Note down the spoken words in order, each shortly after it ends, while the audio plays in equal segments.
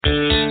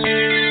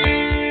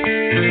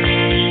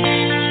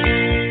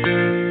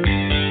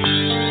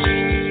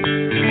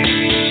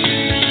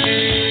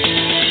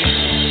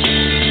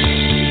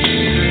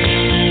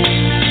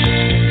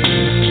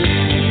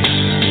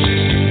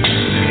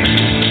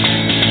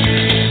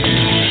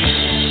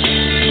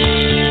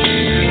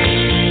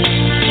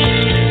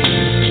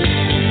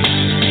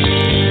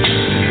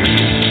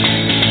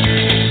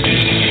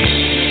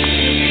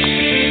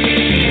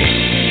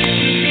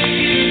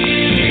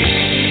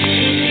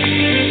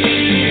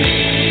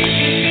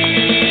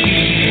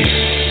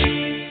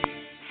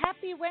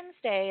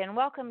and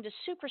welcome to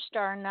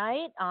Superstar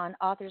Night on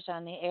Authors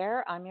on the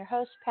Air. I'm your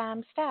host,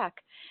 Pam Stack.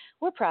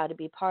 We're proud to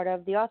be part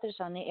of the Authors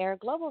on the Air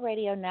Global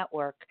Radio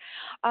Network.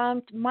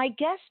 My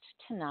guest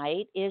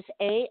tonight is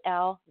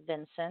A.L.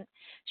 Vincent.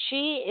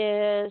 She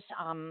is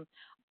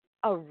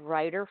a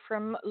writer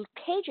from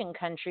Cajun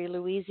country,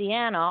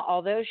 Louisiana,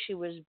 although she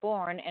was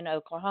born in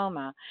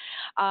Oklahoma.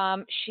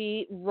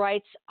 She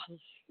writes a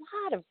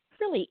lot of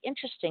really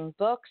interesting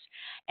books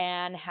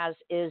and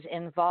is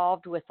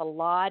involved with a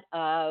lot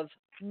of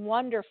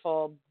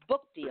wonderful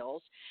book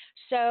deals.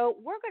 So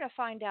we're going to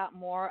find out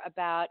more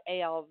about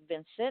A.L.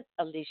 Vincent,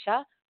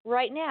 Alicia,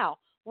 right now.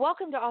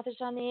 Welcome to Authors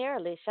on the Air,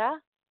 Alicia.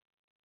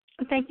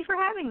 Thank you for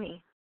having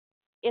me.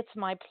 It's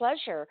my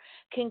pleasure.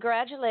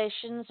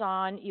 Congratulations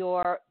on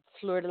your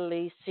Fleur de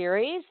Lis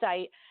series.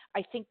 I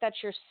think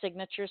that's your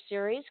signature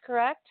series,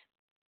 correct?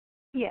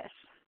 Yes.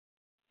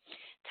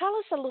 Tell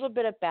us a little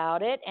bit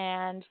about it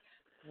and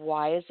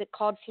why is it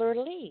called Fleur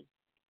de Lis?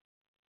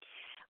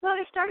 Well,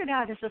 it started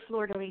out as a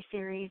Fleur de Lis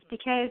series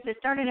because it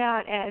started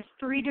out as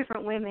three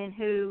different women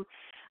who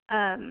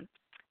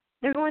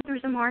they're going through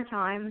some hard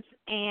times,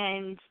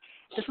 and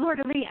the Fleur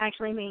de Lis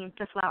actually means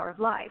the flower of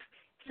life.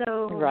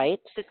 So right.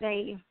 that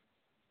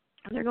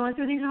they're going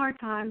through these hard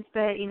times,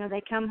 but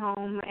they come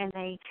home and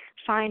they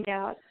find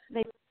out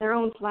their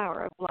own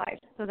flower of life.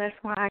 So that's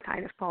why I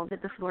kind of called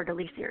it the Fleur de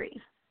Lis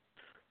series.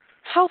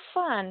 How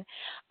fun.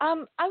 I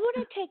want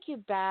to take you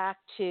back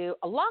to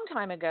a long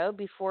time ago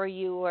before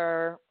you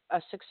were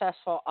a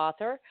successful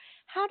author.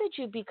 How did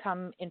you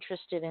become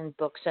interested in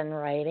books and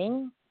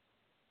writing?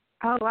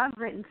 Oh, I've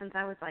written since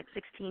I was like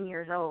 16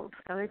 years old,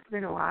 so it's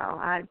been a while.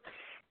 I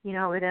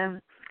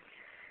would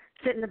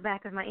sit in the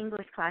back of my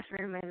English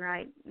classroom and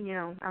write.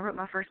 I wrote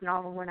my first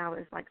novel when I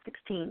was like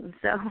 16,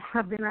 so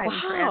I've been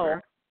writing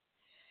forever.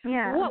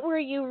 Yeah. What were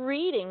you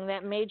reading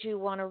that made you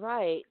want to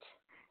write?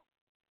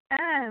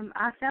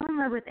 I fell in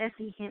love with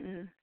S.E.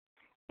 Hinton,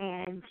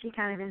 and she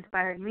kind of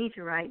inspired me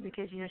to write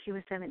because, she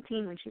was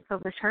 17 when she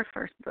published her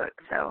first book,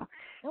 so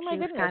she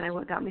was kind of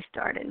what got me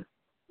started.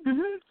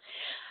 Mm-hmm.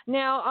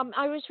 Now,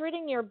 I was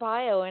reading your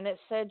bio, and it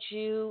said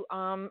you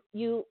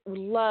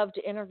loved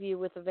to interview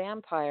with a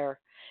vampire.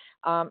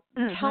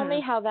 Tell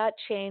me how that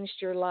changed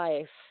your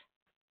life.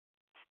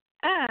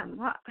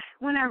 Well,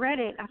 when I read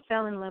it, I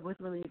fell in love with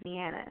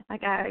Louisiana.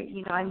 Like I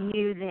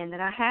knew then that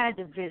I had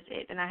to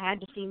visit, and I had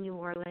to see New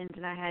Orleans,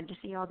 and I had to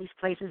see all these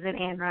places that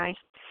Anne Rice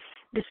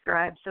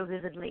described so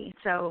vividly.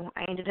 So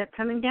I ended up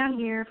coming down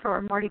here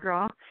for Mardi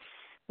Gras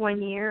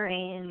one year,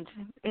 and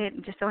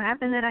it just so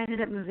happened that I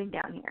ended up moving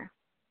down here.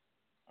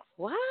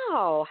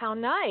 Wow, how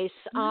nice.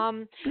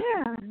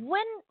 Yeah.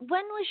 When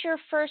was your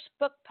first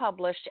book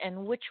published,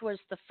 and which was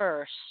the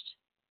first?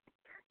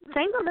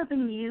 Tangled Up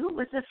in You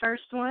was the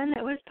first one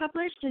that was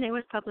published, and it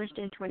was published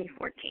in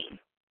 2014.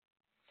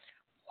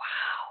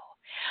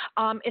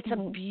 Wow. It's a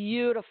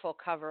beautiful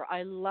cover.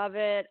 I love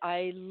it.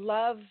 I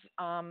love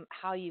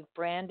how you've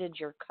branded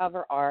your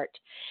cover art,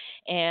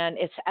 and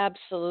it's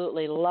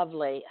absolutely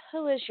lovely.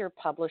 Who is your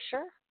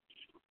publisher?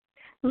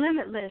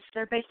 Limitless.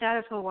 They're based out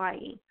of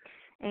Hawaii,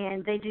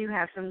 and they do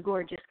have some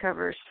gorgeous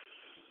covers.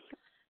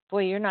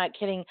 Boy, you're not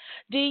kidding.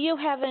 Do you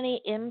have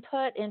any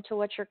input into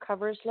what your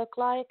covers look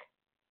like?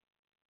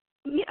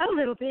 Yeah, a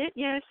little bit,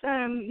 yes.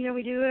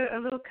 We do a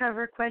little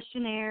cover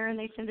questionnaire, and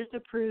they send us a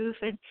proof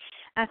and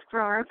ask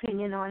for our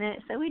opinion on it.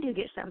 So we do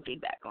get some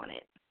feedback on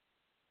it.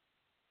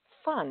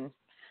 Fun.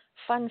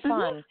 So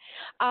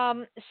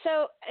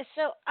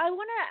I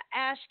want to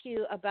ask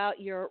you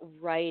about your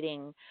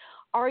writing.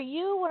 Are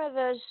you one of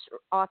those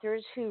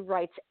authors who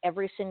writes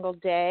every single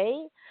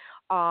day,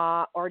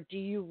 or do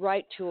you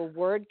write to a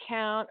word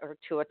count or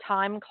to a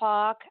time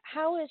clock?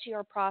 How is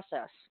your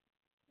process?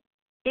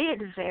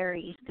 It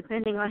varies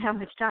depending on how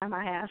much time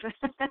I have.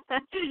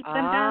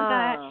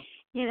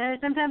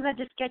 Sometimes I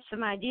just sketch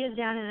some ideas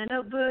down in a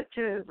notebook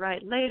to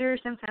write later.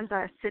 Sometimes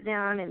I sit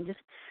down and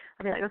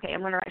I'll be like, okay, I'm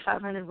going to write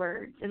 500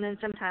 words. And then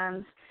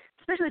sometimes,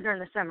 especially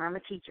during the summer, I'm a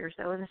teacher,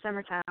 so in the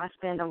summertime I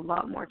spend a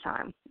lot more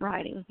time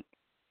writing.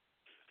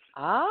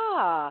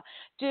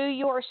 Do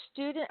your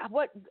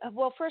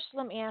first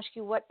let me ask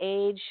you, what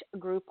age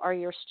group are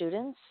your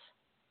students?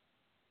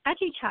 I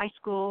teach high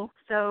school,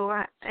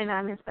 and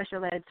I'm in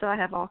special ed, so I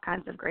have all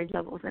kinds of grade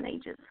levels and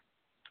ages.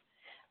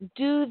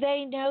 Do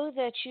they know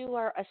that you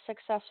are a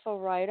successful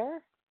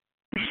writer?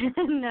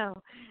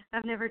 No,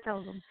 I've never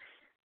told them.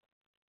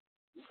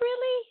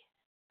 Really?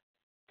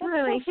 That's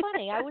really? So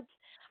funny. I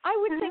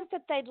would think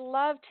that they'd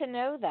love to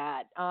know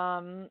that.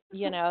 To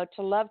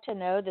love to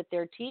know that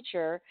their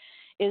teacher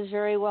is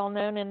very well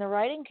known in the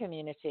writing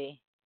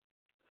community.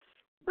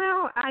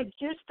 Well, I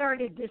just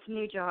started this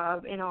new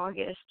job in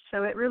August,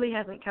 so it really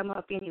hasn't come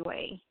up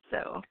anyway.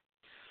 So.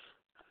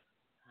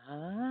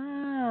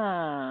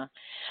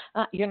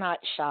 You're not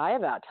shy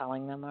about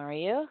telling them, are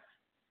you?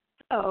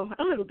 Oh,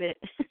 a little bit.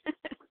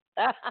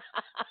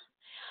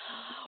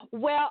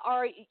 Well,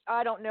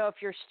 I don't know if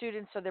your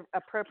students are the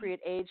appropriate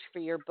age for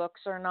your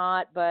books or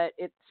not, but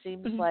it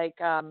seems like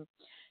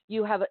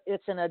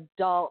it's an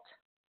adult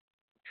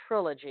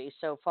trilogy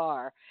so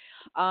far.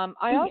 I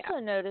Yeah. also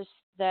noticed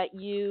that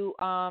you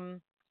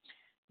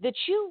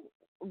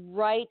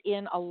write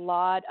in a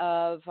lot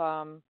of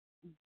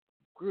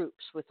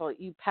groups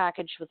you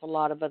package with a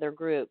lot of other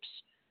groups.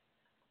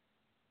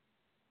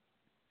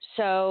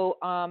 So,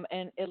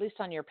 and at least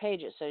on your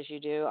page it says you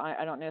do.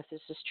 I don't know if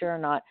this is true or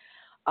not.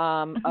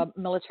 A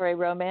military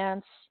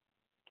romance,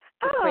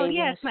 the Oh, Craving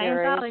yes, my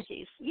series.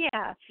 anthologies. Yeah.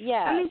 I'm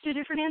Yes. into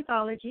different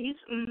anthologies.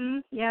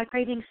 Yeah,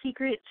 Craving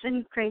Secrets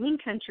and Craving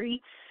Country.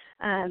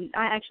 I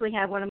actually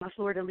have one of my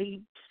Florida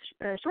League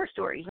short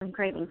stories on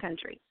Craving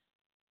Country.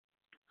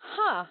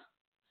 Huh.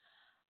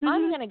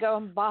 I'm Mhm. going to go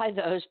and buy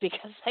those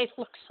because they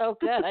look so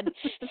good.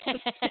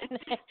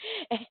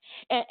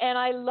 and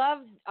I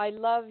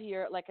love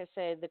your, like I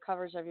say, the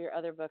covers of your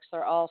other books.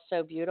 They're all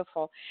so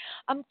beautiful.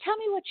 Tell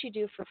me what you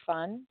do for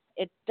fun.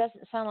 It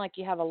doesn't sound like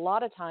you have a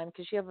lot of time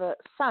because you have a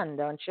son,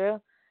 don't you?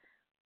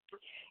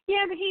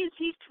 Yeah, but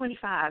he's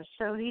 25,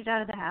 so he's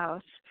out of the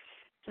house.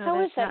 So How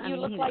is that's that? not. I You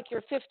mean, look like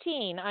you're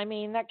 15. I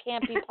mean, that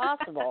can't be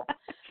possible.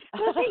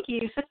 Well, thank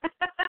you.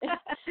 Now,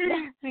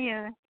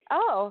 Yeah.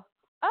 oh,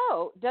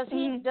 does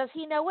he Mhm. does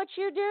he know what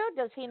you do?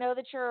 Does he know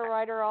that you're a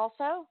writer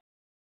also?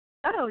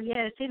 Oh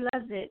yes, he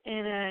loves it,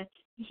 and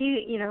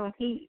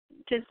he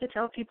tends to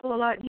tell people a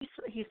lot.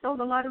 He sold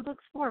a lot of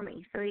books for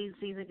me, so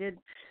he's a good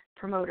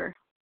promoter.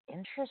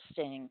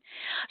 Interesting.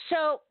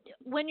 So,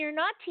 when you're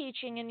not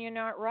teaching and you're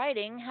not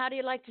writing, how do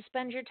you like to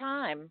spend your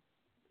time?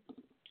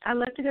 I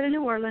love to go to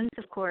New Orleans,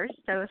 of course.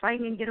 So if I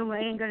can get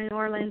away and go to New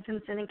Orleans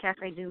and sit in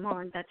Cafe Du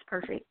Monde, that's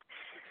perfect.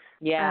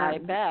 Yeah, I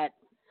Um, bet.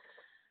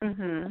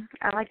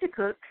 I like to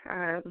cook.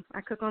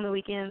 I cook on the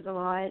weekends a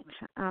lot.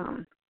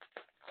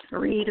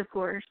 Read, of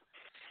course,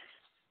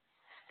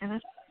 and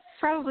that's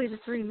probably the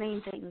three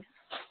main things.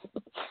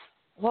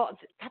 Well,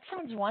 that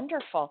sounds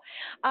wonderful.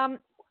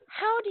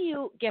 How do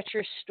you get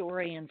your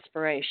story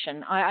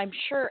inspiration? I'm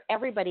sure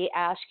everybody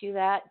asks you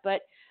that,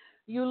 but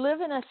you live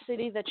in a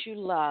city that you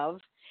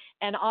love,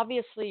 and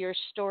obviously your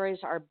stories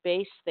are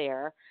based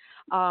there.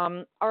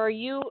 Are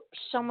you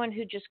someone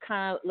who just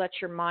kind of lets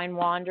your mind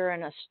wander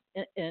and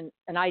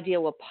an idea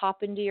will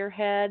pop into your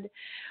head,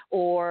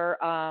 or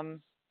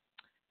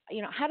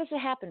how does it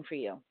happen for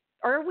you?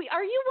 Or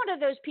are you one of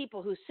those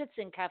people who sits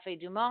in Cafe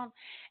Du Monde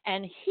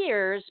and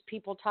hears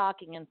people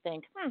talking and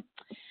think,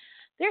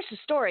 there's a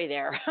story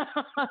there?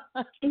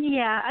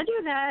 Yeah, I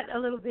do that a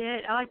little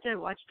bit. I like to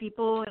watch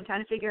people and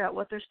kind of figure out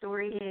what their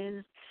story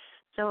is.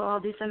 So I'll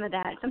do some of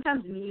that.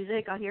 Sometimes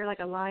music, I'll hear like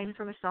a line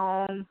from a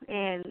song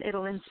and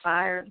it'll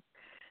inspire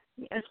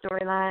a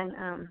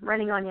storyline.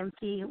 Running on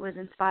Empty was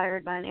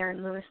inspired by an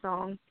Aaron Lewis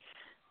song.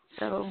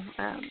 So,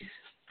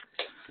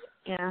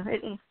 yeah,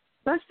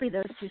 mostly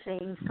those two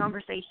things,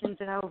 conversations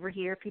that I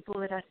overhear, people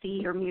that I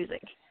see, or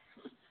music.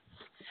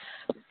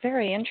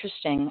 Very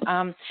interesting.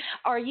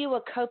 Are you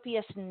a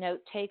copious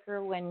note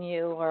taker when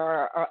you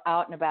are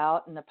out and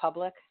about in the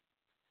public?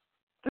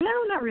 No,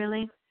 not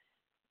really.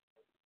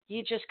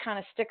 You just kind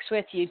of sticks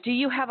with you. Do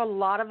you have a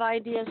lot of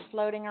ideas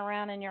floating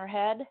around in your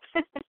head?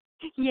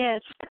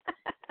 Yes.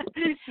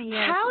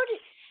 Yes. How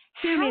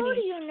Too do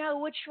many. you know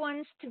which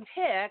ones to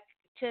pick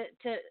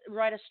to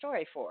write a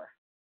story for?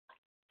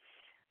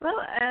 Well,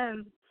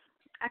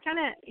 I kind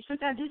of, since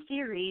I do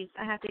series,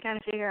 I have to kind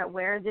of figure out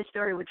where this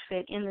story would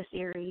fit in the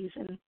series,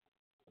 and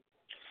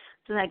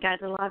so that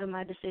guides a lot of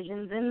my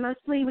decisions, and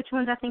mostly which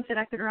ones I think that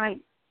I could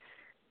write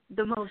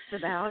the most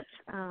about.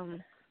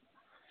 And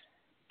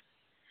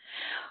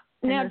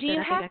Now, those do that you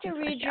I think have I to can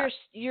read flesh out.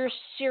 your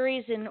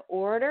series in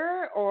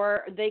order,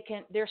 or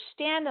they're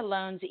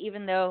standalones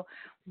even though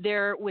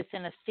they're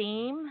within a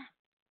theme?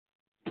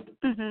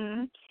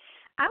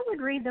 I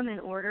would read them in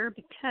order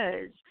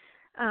because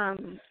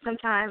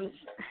sometimes,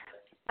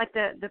 like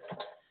the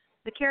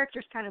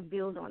characters kind of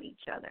build on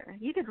each other.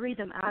 You could read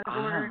them out of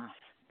order, Ah.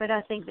 but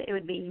I think that it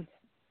would be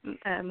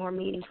more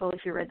meaningful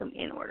if you read them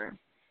in order.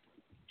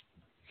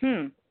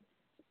 Hmm.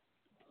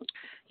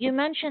 You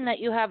mentioned that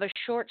you have a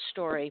short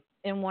story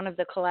in one of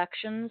the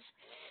collections.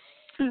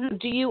 hmm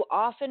Do you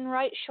often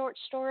write short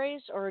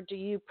stories, or do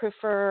you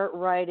prefer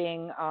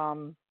writing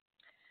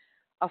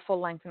a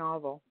full-length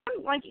novel?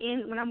 Like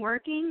when I'm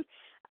working,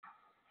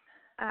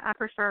 I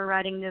prefer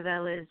writing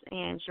novellas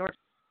and shorts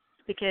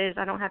because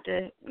I don't have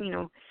to,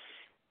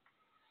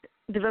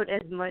 devote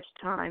as much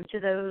time to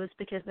those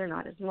because they're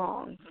not as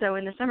long. So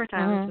in the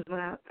summertime, this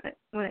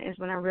Hmm. is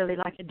when I really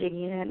like to dig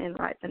in and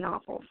write the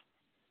novels.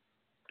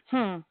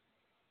 Hmm.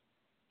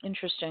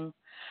 Interesting.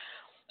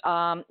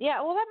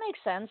 Yeah, well, that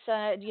makes sense.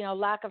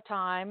 Lack of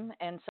time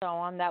and so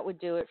on, that would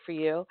do it for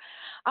you.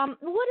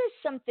 What is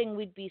something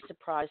we'd be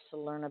surprised to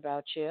learn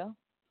about you?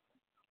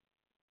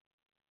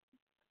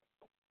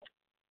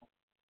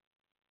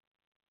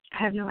 I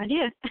have no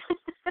idea.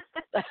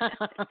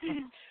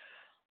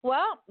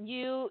 Well,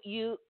 you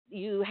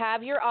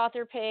have your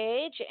author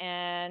page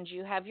and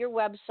you have your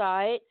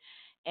website,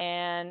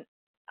 and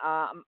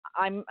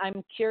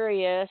I'm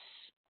curious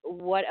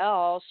what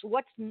else,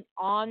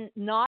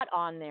 not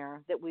on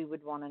there that we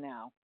would want to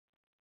know.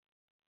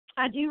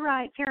 I do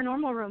write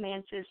paranormal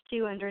romances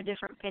too under a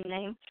different pen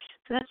name.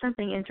 So that's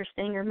something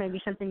interesting, or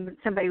maybe something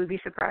somebody would be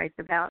surprised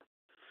about.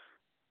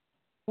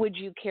 Would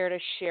you care to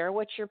share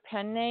what your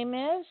pen name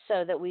is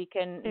so that we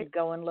can It,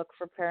 go and look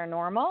for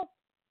paranormal?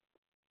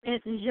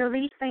 it's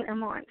Jolie Saint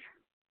Amant.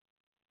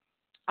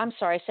 I'm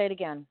sorry, say it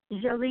again.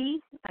 Jolie,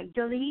 like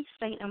Jolie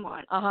Saint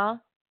Amant. Uh-huh.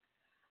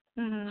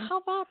 Mhm. How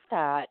about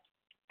that?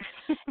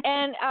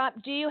 And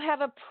do you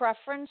have a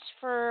preference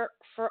for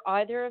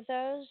either of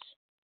those?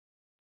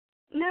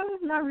 No,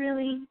 not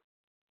really.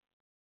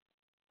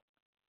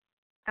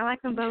 I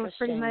like them both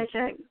pretty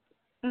Interesting.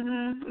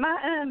 much.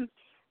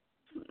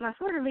 My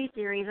Fleur de Lis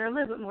series are a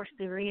little bit more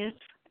serious.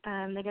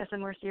 They got some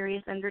more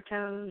serious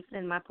undertones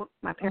than my Mhm.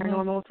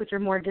 paranormals, which are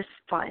more just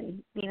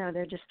fun.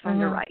 They're just fun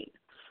to Mhm. write.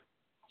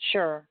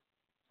 Sure.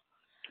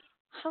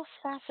 How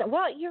fascinating.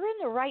 Well, you're in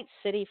the right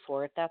city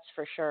for it, that's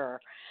for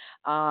sure.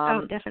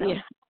 Oh, Yeah,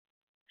 definitely.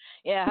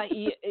 yeah.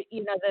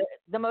 You know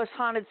the most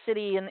haunted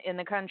city in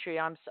the country.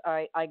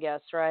 I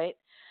guess, right?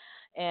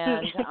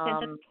 And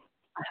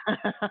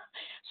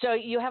so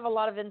you have a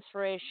lot of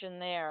inspiration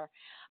there.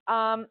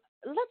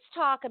 Let's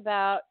talk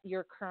about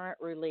your current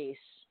release,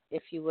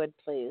 if you would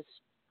please.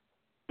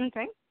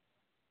 Okay.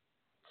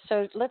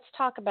 So let's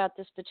talk about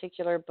this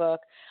particular book.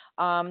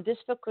 This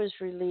book was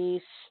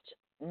released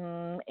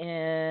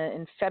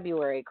in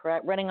February,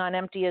 correct? Running on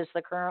Empty is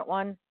the current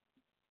one.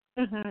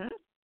 Mhm.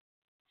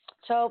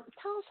 So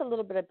tell us a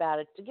little bit about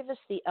it. To give us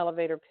the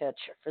elevator pitch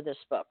for this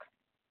book.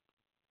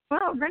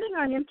 Well, Running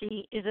on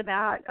Empty is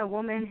about a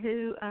woman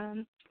who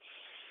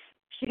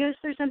she goes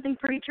through something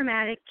pretty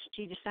traumatic.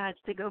 She decides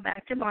to go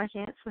back to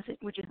Bonchance,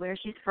 which is where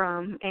she's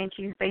from, and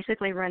she's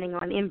basically running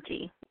on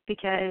empty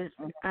because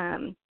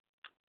um,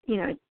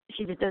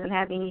 she just doesn't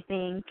have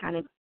anything kind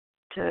of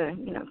to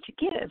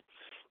give.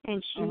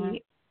 And Mm-hmm.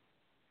 she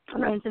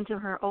runs into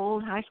her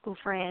old high school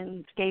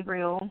friend,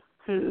 Gabriel,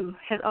 who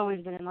has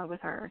always been in love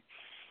with her.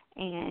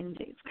 And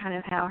it's kind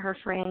of how her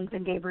friends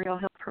and Gabriel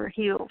help her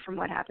heal from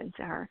what happened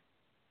to her.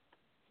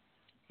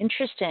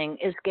 Interesting.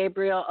 Is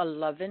Gabriel a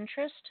love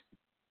interest?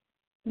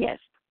 Yes.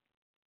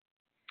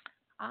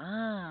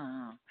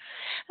 Ah,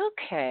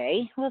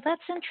 okay. Well,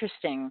 that's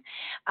interesting.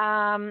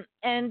 And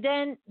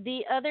then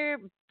the other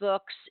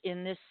books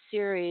in this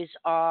series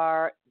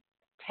are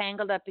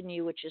Tangled Up in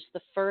You, which is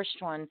the first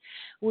one.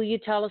 Will you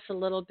tell us a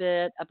little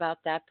bit about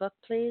that book,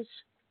 please?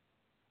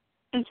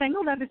 And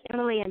Tangled Up is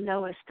Emily and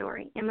Noah's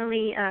story.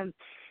 Emily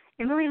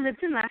lives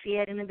in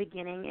Lafayette in the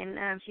beginning,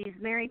 and she's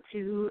married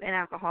to an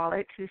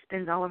alcoholic who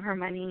spends all of her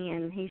money,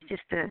 and he's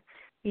just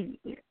he's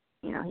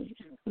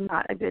just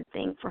not a good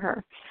thing for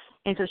her.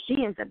 And so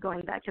she ends up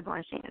going back to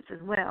Bonchance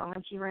as well,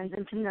 and she runs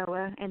into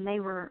Noah, and they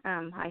were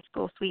high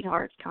school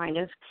sweethearts, kind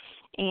of,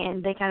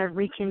 and they kind of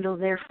rekindle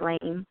their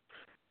flame,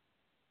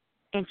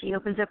 and she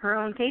opens up her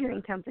own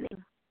catering company.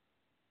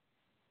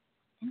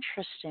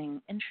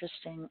 Interesting,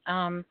 interesting.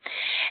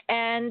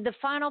 And the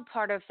final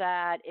part of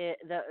that,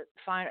 the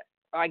final,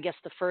 I guess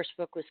the first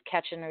book was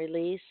Catch and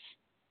Release.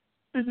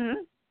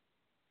 Mhm.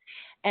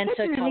 And Catch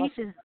so and tell us.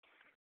 Release is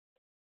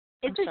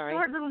I'm it's a sorry.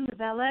 short little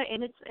novella,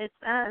 and it's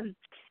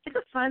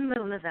a fun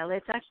little novella.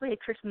 It's actually a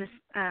Christmas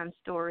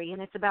story,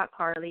 and it's about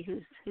Carly,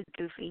 who's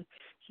goofy.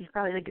 She's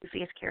probably the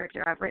goofiest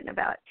character I've written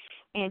about,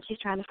 and she's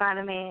trying to find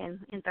a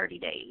man in 30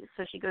 days.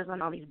 So she goes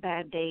on all these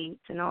bad dates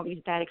and all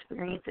these bad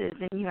experiences,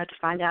 and you have to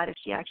find out if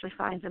she actually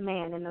finds a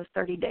man in those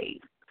 30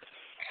 days.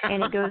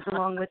 And it goes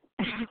along with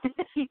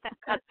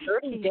Got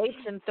 30 dates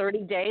in 30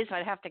 days.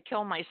 I'd have to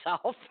kill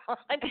myself. How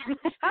could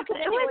It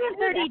anyone wasn't do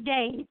 30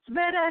 dates,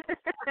 but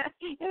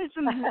it was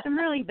that? some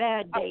really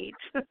bad dates.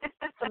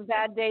 Some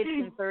bad dates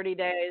in 30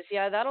 days.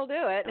 Yeah, that'll do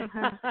it.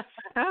 Uh-huh.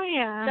 Oh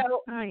yeah.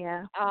 So, Oh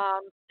yeah.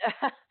 um,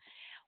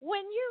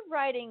 when you're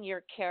writing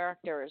your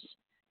characters,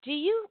 do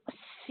you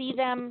see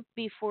them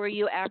before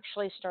you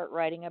actually start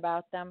writing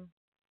about them?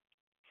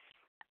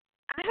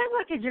 I have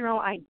like a general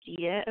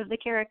idea of the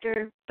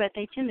character, but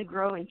they tend to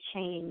grow and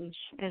change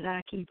as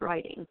I keep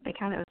writing. They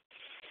kind of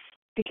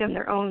become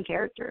their own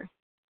character.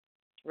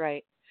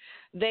 Right.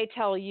 They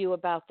tell you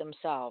about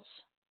themselves.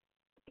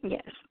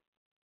 Yes.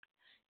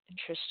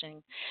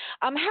 Interesting.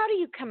 How do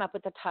you come up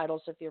with the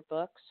titles of your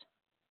books?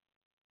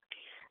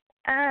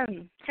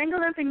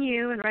 Tangled Up in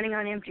You and Running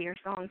on Empty are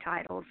song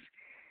titles.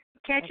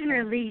 Catch and Okay.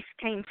 Release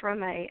came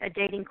from a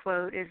dating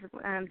quote. Is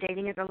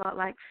dating is a lot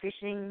like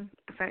fishing.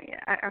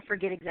 I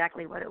forget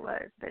exactly what it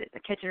was, but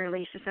catch and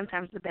release is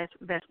sometimes the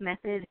best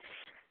method.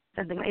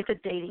 Something like it's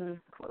a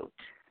dating quote.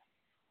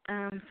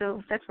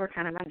 So that's where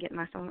kind of I get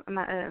my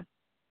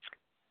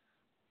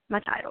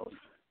titles.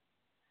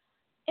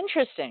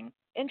 Interesting.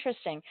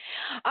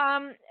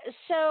 Um,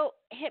 so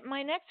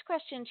my next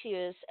question to you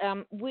is,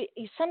 we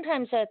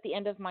sometimes at the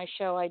end of my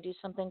show I do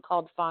something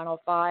called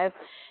Final Five.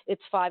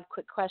 It's 5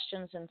 quick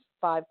questions and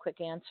 5 quick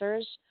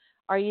answers.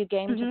 Are you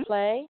game to Mhm.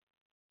 play?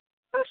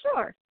 Oh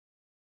sure.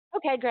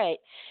 Okay, great.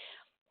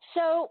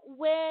 So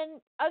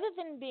when, other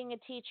than being a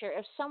teacher,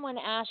 if someone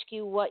asks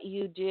you what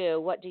you do,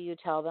 what do you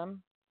tell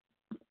them?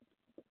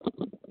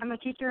 I'm a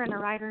teacher and a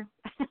writer.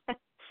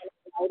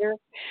 Writer.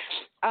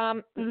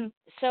 Um, Mhm.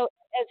 so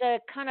as a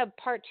kind of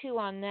part two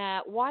on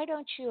that, why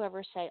don't you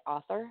ever say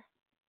author?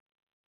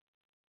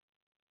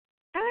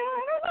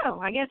 know.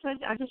 I guess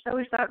I just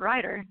always thought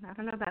writer. I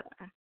don't know about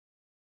that.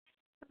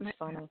 That's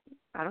funny.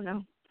 I don't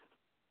know.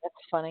 That's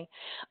funny.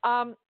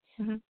 Cats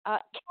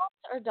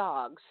or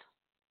dogs?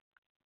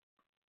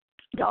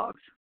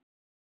 Dogs.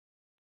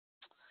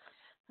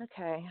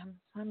 Okay,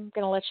 I'm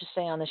going to let you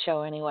stay on the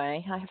show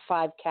anyway. I have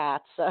 5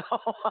 cats, so.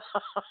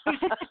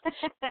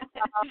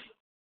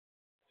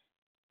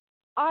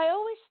 I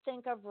always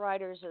think of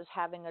writers as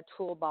having a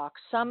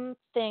toolbox,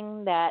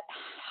 something that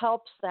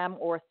helps them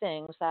or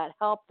things that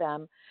help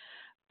them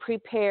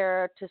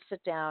prepare to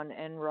sit down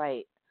and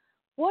write.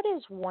 What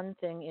is one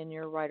thing in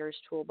your writer's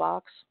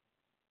toolbox?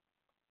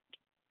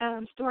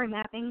 Story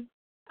mapping.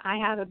 I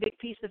have a big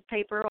piece of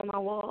paper on my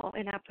wall,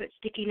 and I put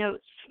sticky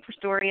notes for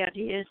story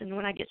ideas. And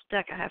when I get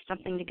stuck, I have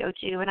something to go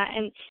to, and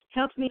it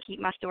helps me keep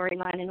my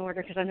storyline in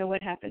order because I know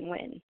what happened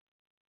when.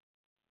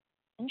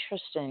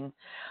 Interesting.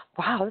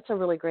 Wow, that's a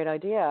really great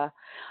idea.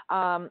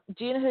 Do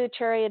you know who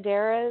Cherry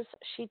Adair is?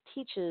 She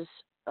teaches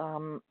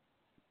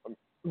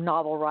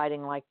novel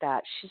writing like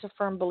that. She's a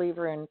firm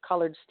believer in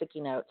colored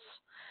sticky notes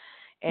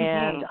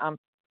and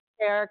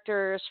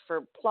characters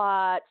for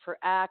plot, for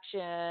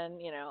action,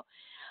 you know.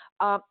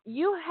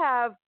 You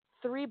have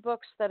 3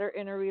 books that are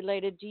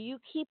interrelated. Do you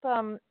keep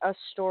a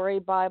story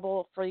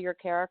Bible for your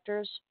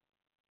characters?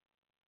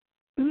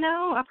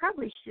 No, I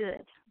probably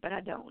should, but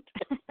I don't.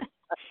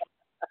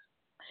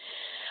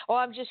 Well,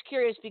 I'm just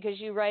curious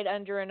because you write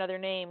under another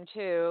name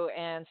too,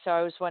 and so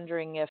I was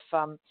wondering if,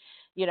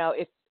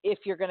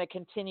 if you're going to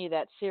continue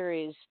that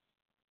series,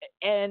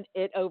 and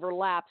it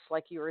overlaps,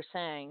 like you were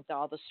saying,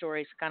 all the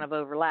stories kind of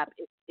overlap.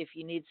 If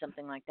you need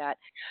something like that,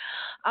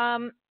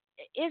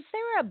 is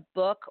there a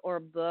book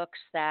or books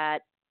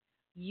that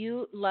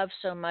you love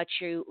so much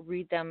you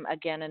read them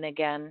again and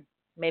again?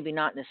 Maybe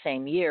not in the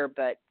same year,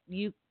 but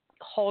you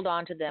hold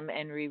on to them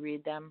and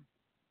reread them.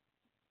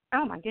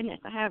 Oh my goodness,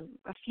 I have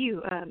a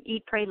few.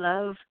 Eat, Pray,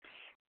 Love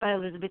by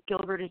Elizabeth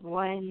Gilbert is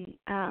one.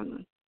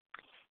 I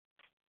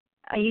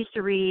used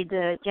to read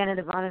the Janet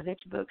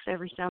Ivanovich books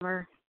every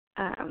summer.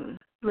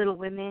 Little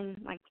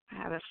Women, like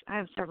I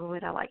have several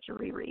that I like to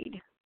reread.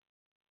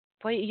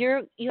 Boy,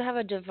 you have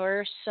a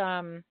diverse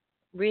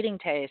reading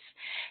taste.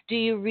 Do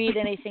you read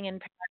anything in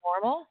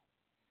paranormal?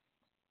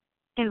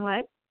 In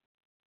what?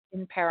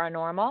 In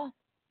paranormal?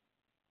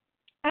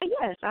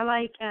 Yes, I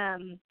like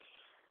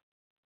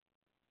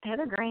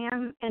Heather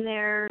Graham, and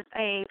there's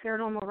a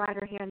paranormal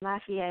writer here in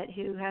Lafayette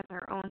who has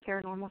her own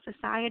paranormal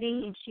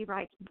society, and she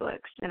writes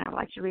books, and I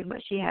like to read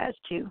what she has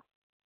too.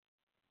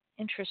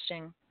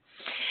 Interesting.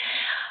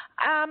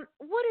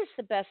 What is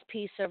the best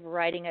piece of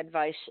writing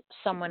advice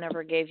someone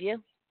ever gave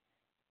you?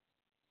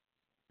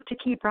 To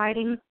keep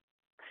writing.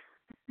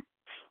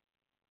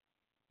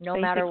 No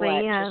matter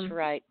what, just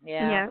write.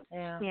 Yeah.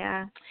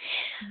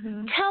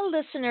 Mm-hmm. Tell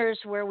listeners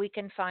where we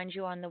can find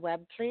you on the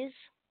web, please.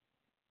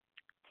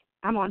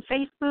 I'm on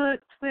Facebook,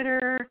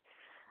 Twitter,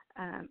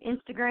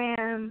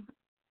 Instagram,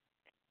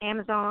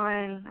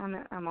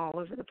 Amazon. I'm all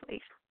over the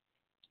place.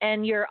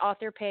 And your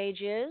author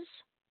page is?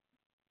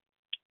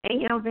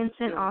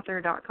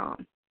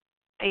 alvincentauthor.com.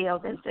 A.L.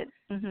 Vincent.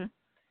 Mm-hmm.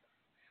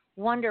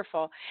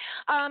 Wonderful.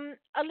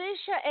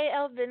 Alicia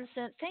A.L.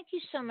 Vincent, thank you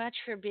so much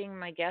for being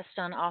my guest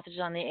on Authors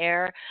on the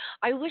Air.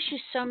 I wish you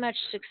so much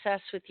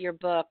success with your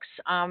books.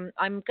 I'm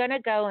going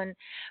to go and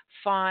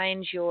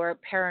find your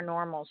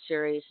paranormal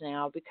series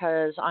now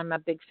because I'm a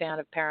big fan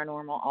of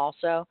paranormal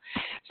also.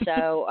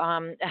 So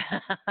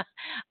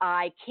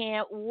I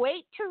can't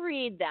wait to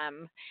read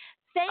them.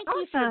 Thank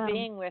you for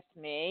being with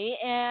me,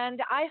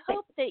 and I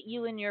hope that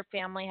you and your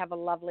family have a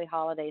lovely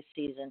holiday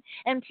season.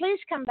 And please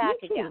come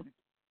back again.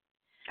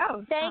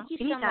 Oh, thank you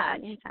so much.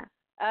 Anytime.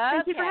 Okay.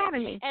 Thank you for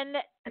having me. And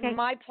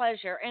my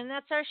pleasure. And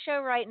that's our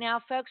show right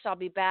now, folks. I'll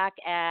be back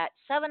at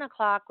 7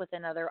 o'clock with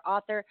another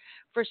author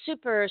for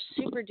Super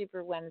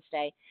Duper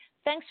Wednesday.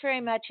 Thanks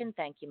very much, and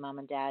thank you, Mom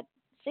and Dad.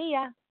 See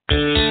ya.